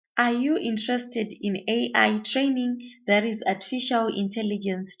Are you interested in AI training? That is artificial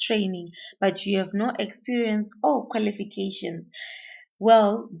intelligence training, but you have no experience or qualifications.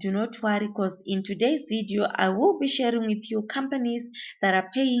 Well, do not worry, because in today's video, I will be sharing with you companies that are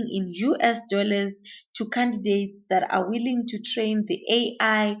paying in US dollars to candidates that are willing to train the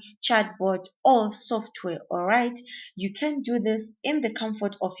AI chatbot or software. All right, you can do this in the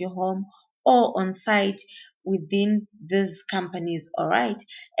comfort of your home or on site within these companies. All right,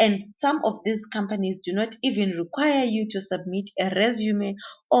 and some of these companies do not even require you to submit a resume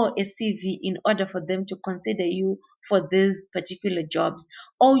or a CV in order for them to consider you for these particular jobs.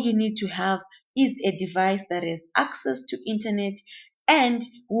 All you need to have is a device that has access to internet and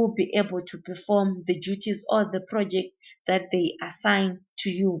will be able to perform the duties or the projects that they assign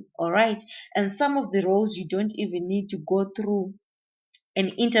to you. All right, and some of the roles you don't even need to go through an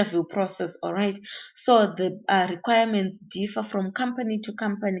interview process. All right, so the requirements differ from company to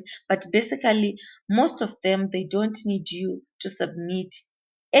company, but basically most of them, they don't need you to submit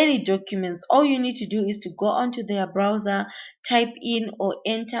any documents. All you need to do is to go onto their browser, type in or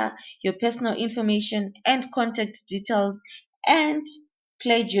enter your personal information and contact details, and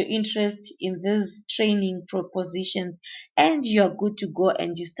pledge your interest in these training propositions, and you're good to go,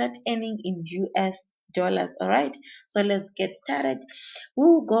 and you start earning in US dollars. All right, so let's get started. We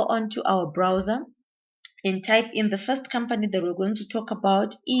will go onto our browser and type in the first company that we're going to talk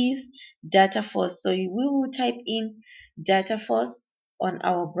about is Dataforce. So we will type in Dataforce on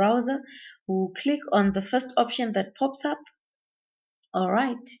our browser. We'll click on the first option that pops up. All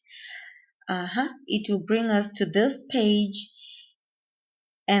right. It will bring us to this page,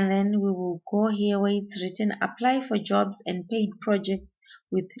 and then we will go here where it's written apply for jobs and paid projects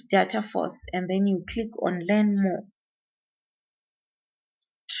with Dataforce, and then you click on learn more.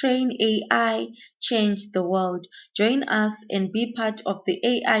 Train AI, change the world. Join us and be part of the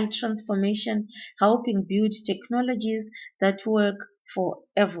AI transformation, helping build technologies that work for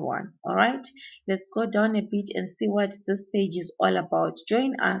everyone. All right, let's go down a bit and see what this page is all about.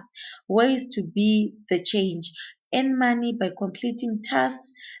 Join us, ways to be the change. Earn money by completing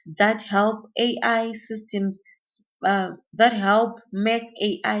tasks that help AI systems that help make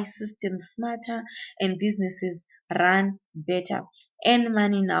AI systems smarter and businesses run better. Earn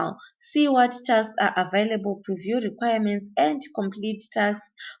money now. See what tasks are available, preview requirements, and complete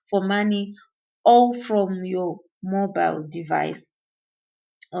tasks for money, all from your mobile device.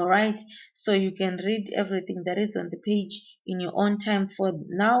 All right, so you can read everything that is on the page in your own time. For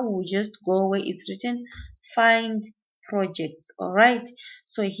now, we'll just go where it's written find projects. All right,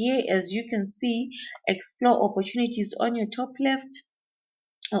 so here, as you can see, explore opportunities on your top left,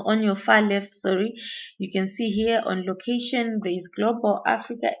 or on your far left, sorry. You can see here on location there is global,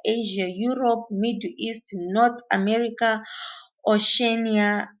 Africa, Asia, Europe, Middle East, North America,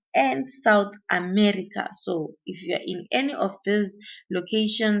 Oceania, and South America. So if you are in any of these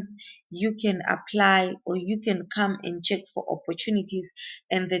locations, you can apply, or you can come and check for opportunities.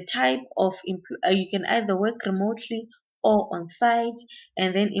 And the type of you can either work remotely or on site.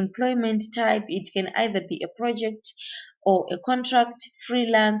 And then employment type, it can either be a project or a contract,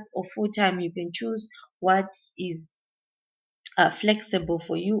 freelance or full-time. You can choose what is flexible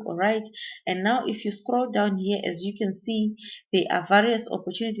for you. All right, and now if you scroll down here, as you can see, there are various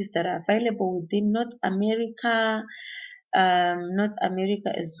opportunities that are available within North America,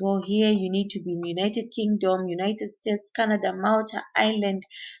 as well. Here you need to be in United Kingdom, United States, Canada, Malta, Ireland,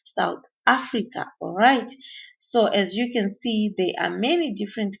 South Africa. All right, so as you can see, there are many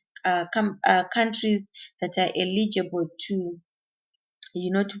different countries that are eligible to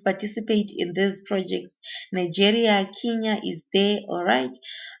to participate in these projects. Nigeria, Kenya is there. All right,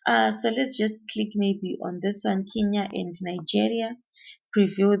 so let's just click maybe on this one, Kenya and Nigeria.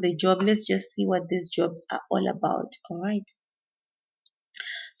 Preview the job. Let's just see what these jobs are all about. All right,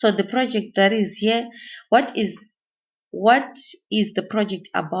 so the project that is here, what is the project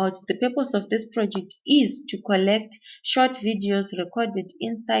about? The purpose of this project is to collect short videos recorded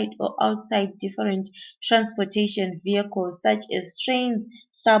inside or outside different transportation vehicles such as trains,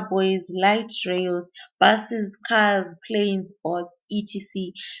 subways, light rails, buses, cars, planes, boats,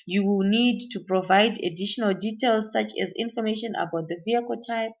 etc. You will need to provide additional details such as information about the vehicle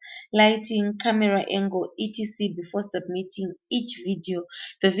type, lighting, camera angle, etc. before submitting each video.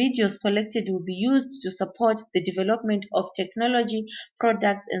 The videos collected will be used to support the development of technology,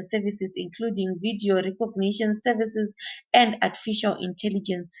 products, and services, including video recognition services and artificial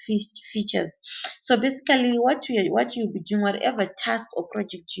intelligence features. So basically, what you'll be doing, whatever task or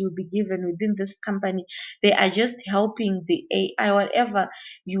project you'll be given within this company, they are just helping the AI. Whatever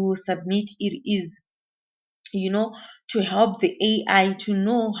you submit, it is you know, to help the AI to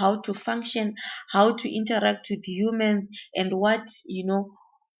know how to function, how to interact with humans, and what,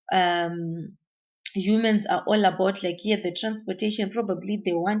 um, humans are all about. Like here, the transportation, probably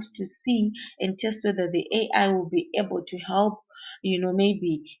they want to see and test whether the AI will be able to help,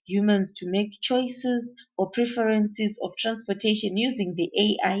 maybe humans to make choices or preferences of transportation using the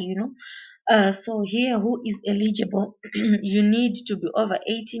AI. So here, who is eligible? You need to be over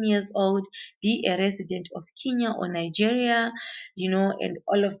 18 years old, be a resident of Kenya or Nigeria, and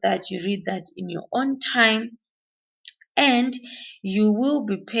all of that. You read that in your own time, and you will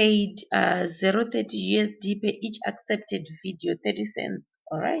be paid 0.30 USD per each accepted video, 30 cents.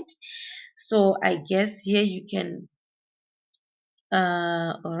 All right. So I guess here you can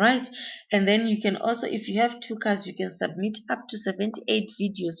all right. And then you can also, if you have two cars, you can submit up to 78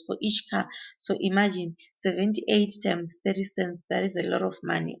 videos for each car. So imagine 78 times 30 cents. That is a lot of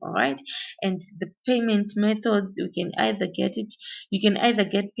money. All right. And the payment methods, you can either get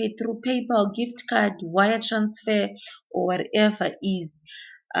paid through PayPal, gift card, wire transfer, or whatever is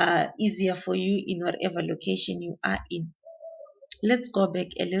easier for you in whatever location you are in. Let's go back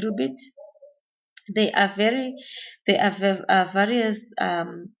a little bit. There are various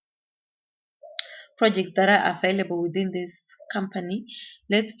projects that are available within this company.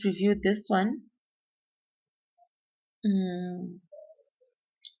 Let's preview this one.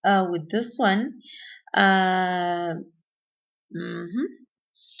 With this one, uh, mhm.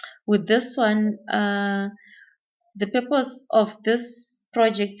 With this one, the purpose of this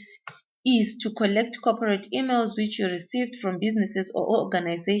project is to collect corporate emails which you received from businesses or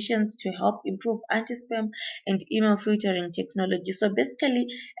organizations to help improve anti-spam and email filtering technology. So basically,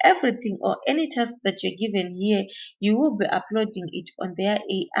 everything or any task that you're given here, you will be uploading it on their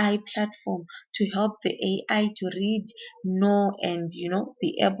AI platform to help the AI to read, know, and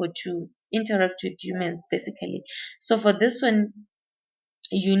be able to interact with humans basically. So for this one,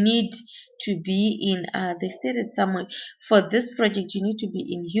 you need to be in they stated somewhere, for this project you need to be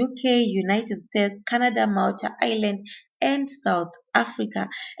in UK, United States, Canada, Malta, Ireland, and South Africa.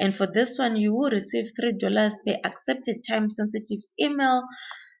 And for this one, you will receive $3 per accepted time sensitive email,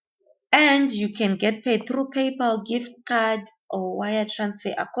 and you can get paid through PayPal, gift card, or wire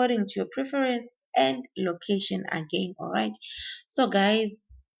transfer according to your preference and location again. All right. So guys,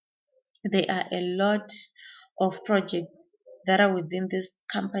 there are a lot of projects that are within this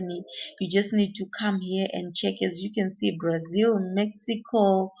company. You just need to come here and check. As you can see, Brazil,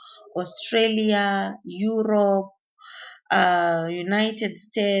 Mexico, Australia, Europe, United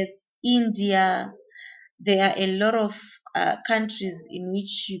States, India. There are a lot of countries in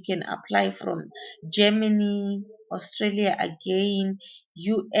which you can apply from: Germany, Australia again,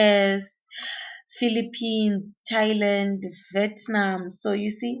 US, Philippines, Thailand, Vietnam. So you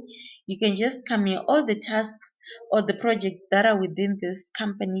see, you can just come here. All the tasks or the projects that are within this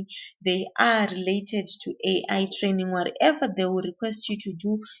company, they are related to AI training. Whatever they will request you to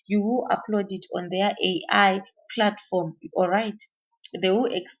do, you will upload it on their AI platform. All right. They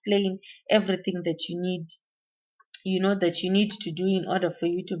will explain everything that you need to do in order for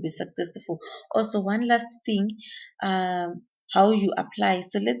you to be successful. Also, one last thing, how you apply.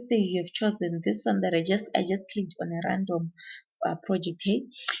 So let's say you have chosen this one that I just clicked on a random project here.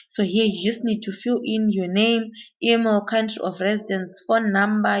 So here you just need to fill in your name, email, country of residence, phone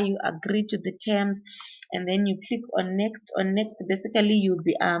number. You agree to the terms, and then you click on next. On next, basically you'll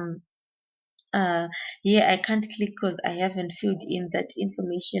be here I can't click because I haven't filled in that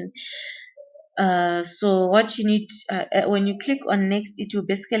information. So what you need, when you click on next, it will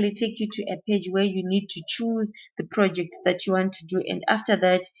basically take you to a page where you need to choose the project that you want to do, and after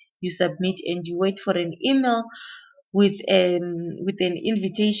that you submit and you wait for an email with an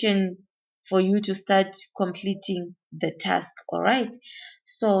invitation for you to start completing the task. All right,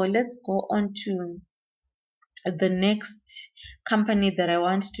 so let's go on to the next company that I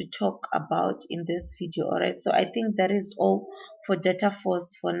want to talk about in this video. All right, so I think that is all for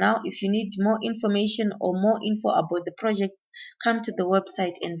Dataforce for now. If you need more information or more info about the project, come to the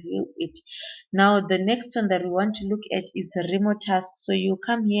website and view it. Now the next one that we want to look at is a remote task. So you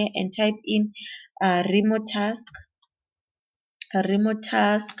come here and type in remote task, a remote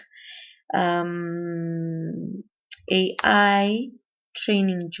task, AI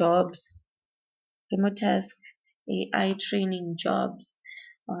training jobs, remote task, AI training jobs.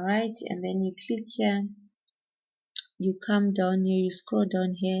 All right, and then you click here, you come down here, you scroll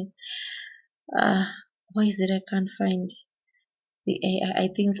down here. Why is it I can't find the AI? I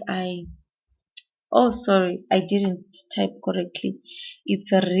think oh, sorry, I didn't type correctly.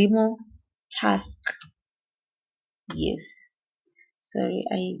 It's a remote task. Yes, Sorry,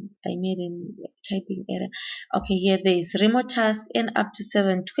 I made a typing error. Okay, here there is remote task and up to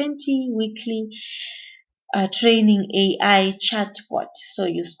 720 weekly training AI chatbot. So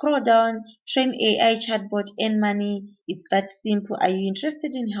you scroll down, train AI chatbot, earn money. It's that simple. Are you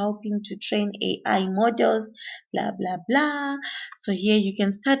interested in helping to train AI models? Blah, blah, blah. So here you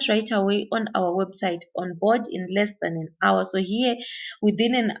can start right away on our website, on board in less than an hour. So here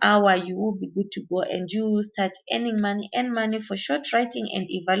within an hour, you will be good to go and you will start earning money, earn money for short writing and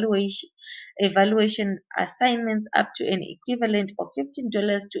evaluation assignments up to an equivalent of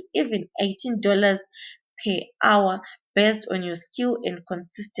 $15 to even $18 per hour based on your skill and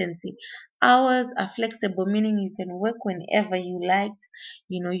consistency. Hours are flexible, meaning you can work whenever you like.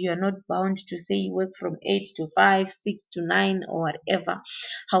 You know, you're not bound to say you work from 8 to 5, 6 to 9, or whatever.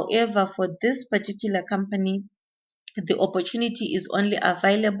 However, for this particular company, the opportunity is only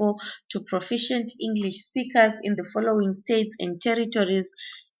available to proficient English speakers in the following states and territories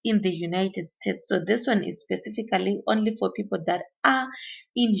in the United States. So this one is specifically only for people that are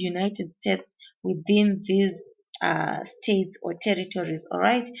in United States within these states or territories. All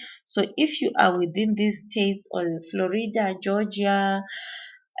right. So if you are within these states or Florida, Georgia,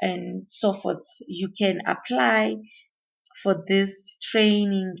 and so forth, you can apply for this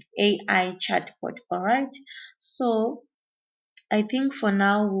training AI chatbot. All right. So I think for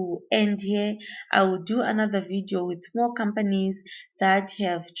now we'll end here. I will do another video with more companies that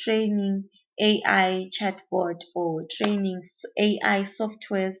have training AI chatbot or training AI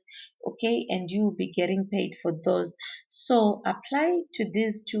softwares, okay, and you will be getting paid for those. So apply to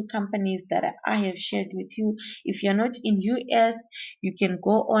these two companies that I have shared with you. If you're not in US, you can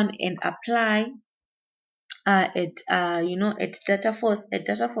go on and apply at Dataforce. At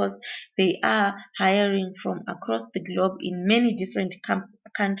Dataforce, they are hiring from across the globe in many different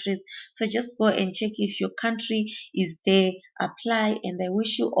countries. So just go and check if your country is there. Apply, and I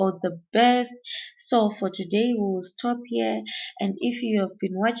wish you all the best. So for today, we will stop here. And if you have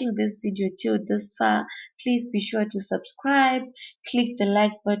been watching this video till this far, please be sure to subscribe, click the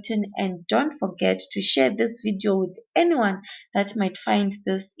like button, and don't forget to share this video with anyone that might find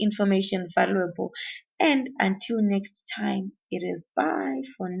this information valuable. And until next time, it is bye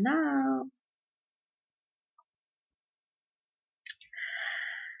for now.